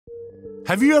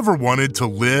Have you ever wanted to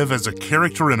live as a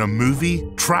character in a movie,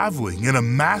 traveling in a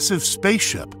massive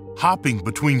spaceship, hopping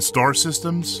between star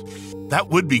systems? That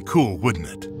would be cool, wouldn't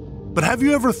it? But have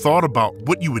you ever thought about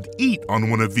what you would eat on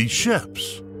one of these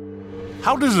ships?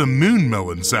 How does a moon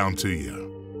melon sound to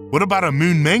you? What about a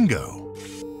moon mango?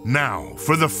 Now,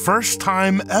 for the first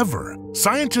time ever,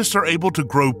 scientists are able to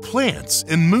grow plants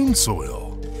in moon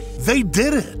soil. They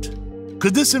did it!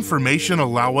 Could this information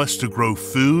allow us to grow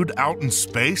food out in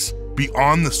space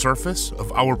beyond the surface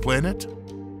of our planet?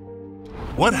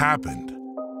 What happened?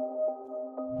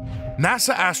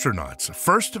 NASA astronauts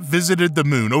first visited the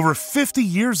moon over 50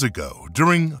 years ago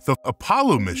during the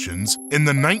Apollo missions in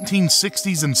the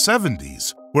 1960s and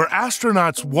 70s, where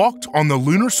astronauts walked on the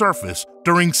lunar surface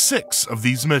during 6 of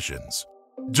these missions.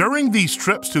 During these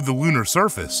trips to the lunar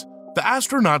surface, the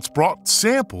astronauts brought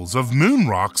samples of moon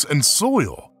rocks and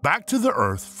soil back to the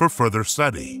Earth for further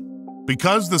study.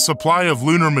 Because the supply of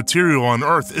lunar material on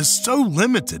Earth is so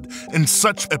limited and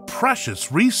such a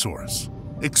precious resource,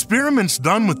 experiments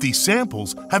done with these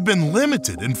samples have been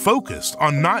limited and focused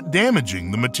on not damaging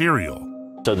the material.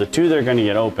 So the two that are going to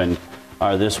get opened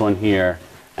are this one here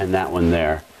and that one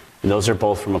there. And those are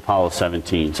both from Apollo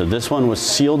 17. So this one was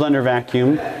sealed under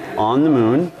vacuum on the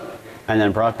moon and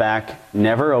then brought back,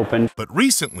 never opened. But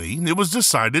recently, it was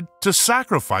decided to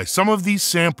sacrifice some of these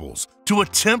samples to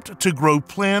attempt to grow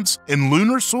plants in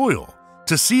lunar soil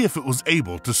to see if it was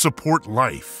able to support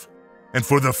life. And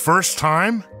for the first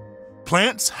time,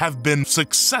 plants have been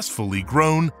successfully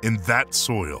grown in that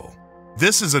soil.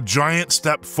 This is a giant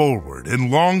step forward in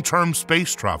long-term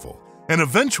space travel and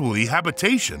eventually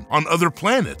habitation on other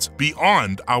planets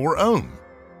beyond our own.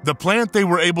 The plant they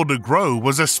were able to grow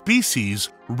was a species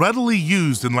readily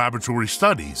used in laboratory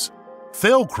studies,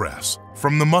 Thailcress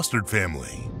from the mustard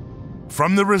family.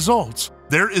 From the results,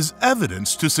 there is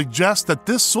evidence to suggest that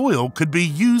this soil could be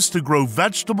used to grow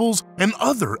vegetables and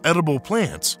other edible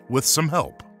plants with some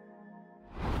help.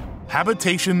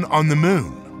 Habitation on the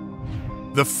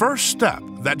moon. The first step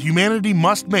that humanity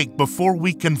must make before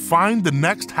we can find the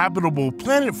next habitable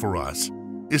planet for us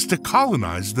is to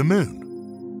colonize the moon.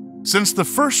 Since the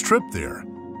first trip there,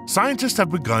 scientists have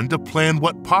begun to plan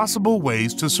what possible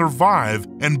ways to survive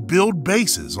and build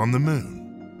bases on the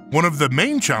moon. One of the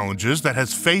main challenges that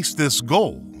has faced this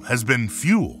goal has been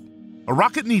fuel. A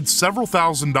rocket needs several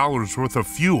 $1,000s worth of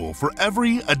fuel for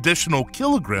every additional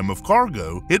kilogram of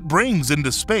cargo it brings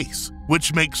into space,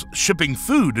 which makes shipping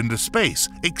food into space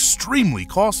extremely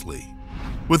costly.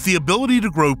 With the ability to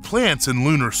grow plants in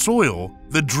lunar soil,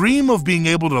 the dream of being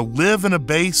able to live in a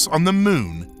base on the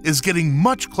moon is getting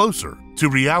much closer to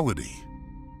reality.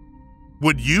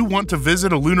 Would you want to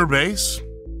visit a lunar base?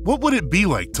 What would it be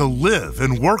like to live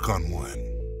and work on one?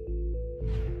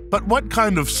 But what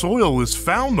kind of soil is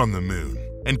found on the moon,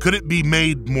 and could it be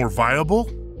made more viable?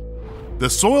 The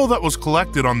soil that was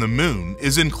collected on the moon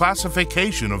is in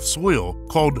classification of soil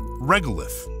called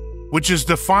regolith, which is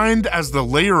defined as the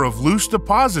layer of loose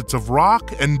deposits of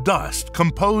rock and dust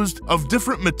composed of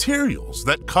different materials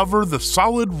that cover the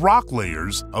solid rock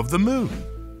layers of the moon.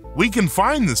 We can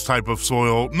find this type of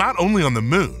soil not only on the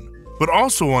moon, but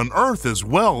also on Earth as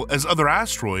well as other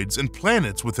asteroids and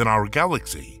planets within our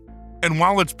galaxy. And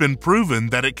while it's been proven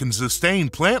that it can sustain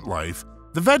plant life,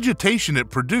 the vegetation it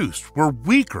produced were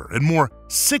weaker and more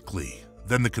sickly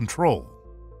than the control.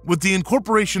 With the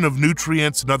incorporation of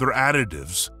nutrients and other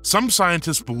additives, some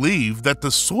scientists believe that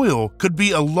the soil could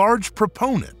be a large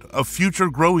proponent of future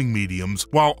growing mediums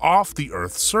while off the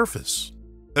Earth's surface.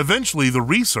 Eventually, the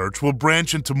research will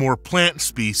branch into more plant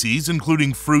species,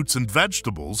 including fruits and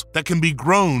vegetables, that can be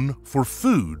grown for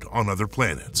food on other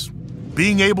planets.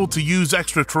 Being able to use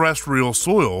extraterrestrial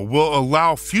soil will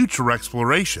allow future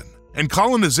exploration, and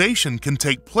colonization can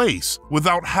take place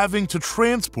without having to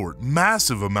transport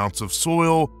massive amounts of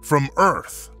soil from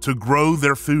Earth to grow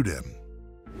their food in.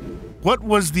 What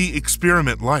was the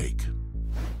experiment like?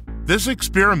 This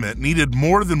experiment needed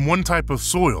more than one type of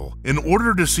soil in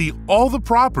order to see all the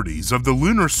properties of the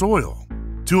lunar soil.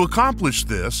 To accomplish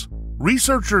this,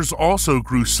 researchers also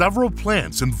grew several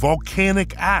plants in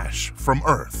volcanic ash from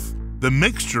Earth. The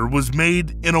mixture was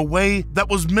made in a way that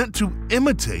was meant to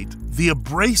imitate the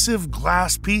abrasive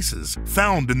glass pieces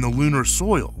found in the lunar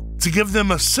soil to give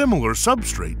them a similar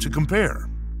substrate to compare.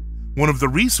 One of the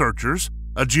researchers,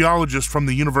 a geologist from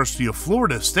the University of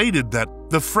Florida, stated that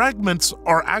the fragments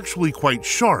are actually quite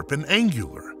sharp and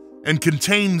angular and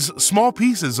contains small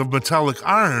pieces of metallic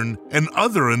iron and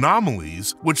other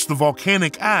anomalies which the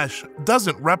volcanic ash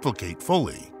doesn't replicate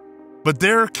fully. But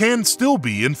there can still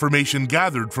be information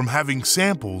gathered from having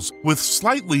samples with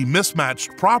slightly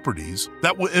mismatched properties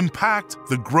that will impact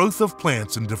the growth of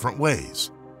plants in different ways.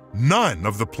 None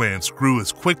of the plants grew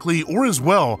as quickly or as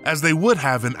well as they would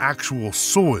have in actual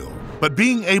soil, but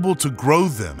being able to grow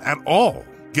them at all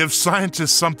gives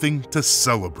scientists something to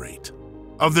celebrate.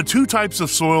 Of the two types of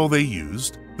soil they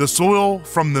used, the soil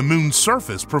from the moon's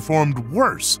surface performed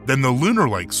worse than the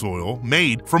lunar-like soil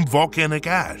made from volcanic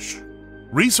ash.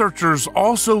 Researchers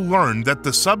also learned that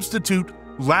the substitute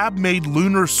lab-made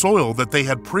lunar soil that they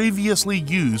had previously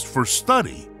used for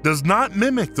study does not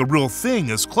mimic the real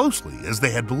thing as closely as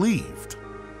they had believed.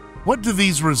 What do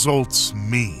these results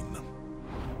mean?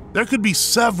 There could be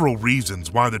several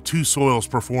reasons why the two soils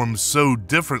performed so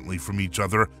differently from each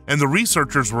other, and the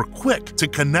researchers were quick to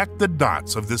connect the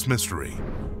dots of this mystery.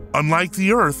 Unlike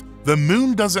the Earth, the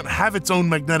moon doesn't have its own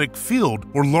magnetic field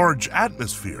or large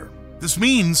atmosphere. This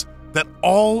means that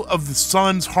all of the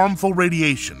sun's harmful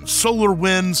radiation, solar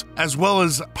winds, as well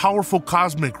as powerful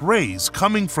cosmic rays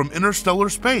coming from interstellar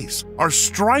space are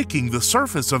striking the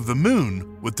surface of the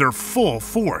moon with their full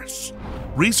force.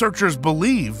 Researchers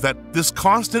believe that this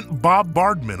constant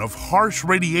bombardment of harsh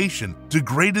radiation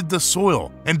degraded the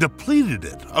soil and depleted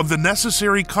it of the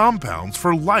necessary compounds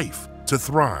for life to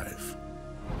thrive.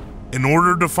 In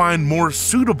order to find more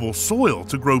suitable soil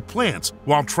to grow plants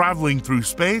while traveling through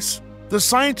space, the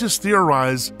scientists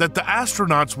theorized that the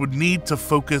astronauts would need to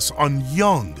focus on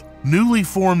young, newly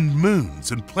formed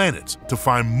moons and planets to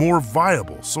find more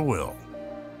viable soil.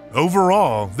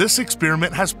 Overall, this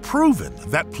experiment has proven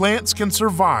that plants can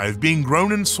survive being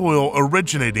grown in soil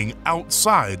originating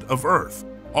outside of Earth,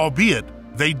 albeit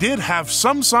they did have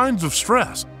some signs of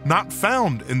stress not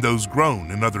found in those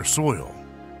grown in other soil.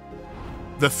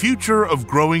 The future of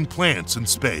growing plants in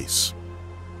space.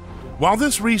 While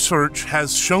this research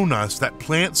has shown us that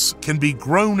plants can be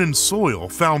grown in soil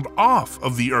found off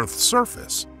of the Earth's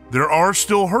surface, there are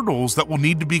still hurdles that will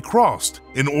need to be crossed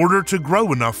in order to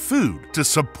grow enough food to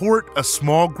support a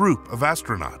small group of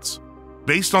astronauts.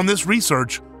 Based on this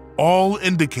research, all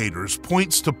indicators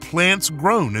points to plants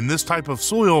grown in this type of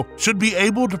soil should be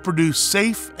able to produce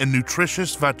safe and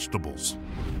nutritious vegetables.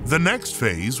 The next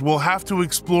phase will have to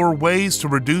explore ways to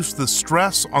reduce the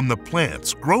stress on the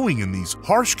plants growing in these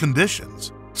harsh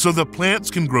conditions so the plants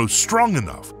can grow strong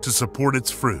enough to support its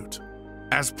fruit.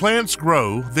 As plants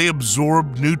grow, they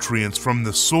absorb nutrients from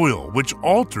the soil, which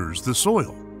alters the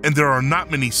soil, and there are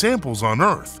not many samples on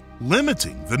Earth,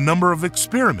 limiting the number of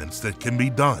experiments that can be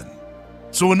done.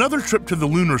 So another trip to the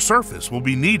lunar surface will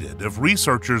be needed if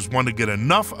researchers want to get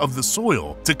enough of the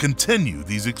soil to continue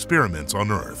these experiments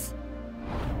on Earth.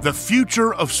 The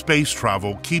future of space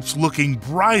travel keeps looking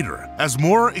brighter as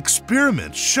more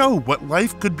experiments show what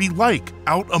life could be like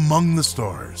out among the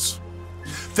stars.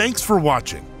 Thanks for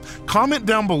watching. Comment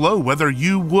down below whether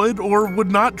you would or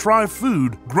would not try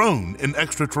food grown in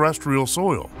extraterrestrial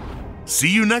soil. See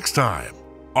you next time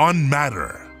on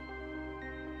Matter.